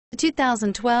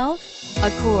2012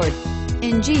 Accord.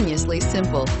 Ingeniously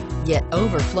simple, yet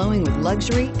overflowing with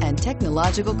luxury and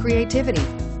technological creativity.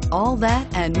 All that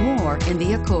and more in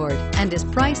the Accord, and is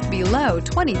priced below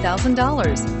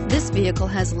 $20,000. This vehicle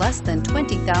has less than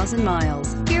 20,000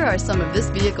 miles. Here are some of this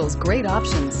vehicle's great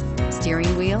options: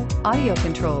 steering wheel audio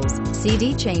controls,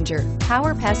 CD changer,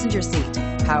 power passenger seat,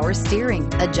 power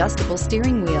steering, adjustable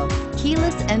steering wheel,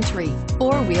 keyless entry,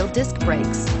 four-wheel disc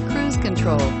brakes, cruise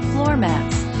control, floor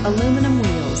mats, aluminum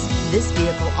wheels. This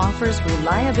vehicle offers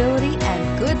reliability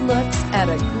and good looks at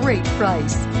a great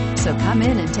price. So come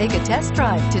in and take a test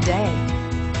drive today.